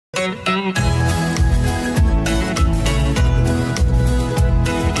I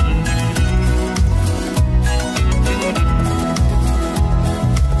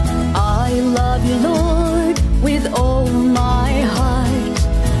love you, Lord, with all my heart.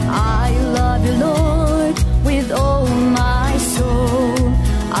 I love you, Lord, with all my soul.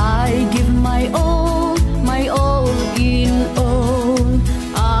 I give my all in all.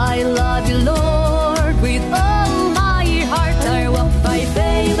 I love you, Lord, with all my heart. I walk by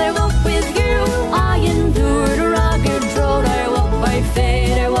faith, I walk with you. I endure the rugged road. I walk by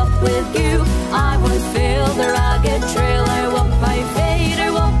faith, I walk with you. I won't fail the rugged trail. I walk by faith,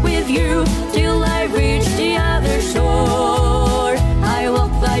 I walk with you till I reach the other shore. I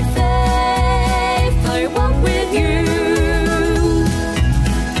walk by faith, I walk with you.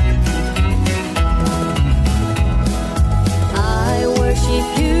 I worship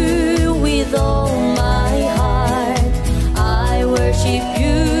you with all my heart. I worship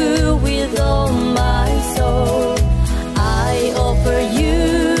you with all my soul. I offer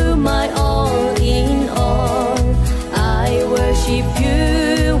you my all in all. I worship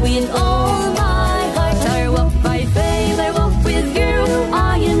you with all my heart. I walk by faith, I walk with you.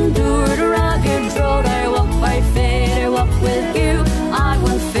 I endure the rugged road. I walk by faith, I walk with you. I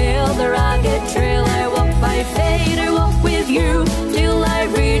won't fail the rugged trail. I walk by faith, I walk with you till I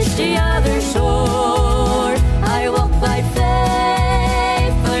reach the other shore. I walk by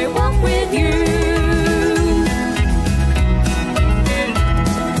faith, I walk with you.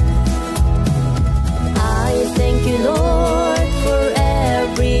 I thank you, Lord, for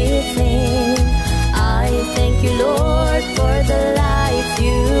everything. I thank you, Lord, for the life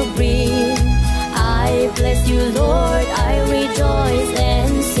you bring. I bless you, Lord, I rejoice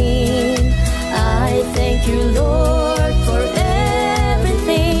and sing. I thank you, Lord, for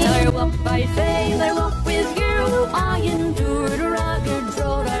everything. I walk by faith, I walk with you. I endure the rugged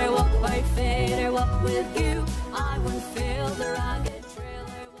road. I walk by faith, I walk with you. I won't fail the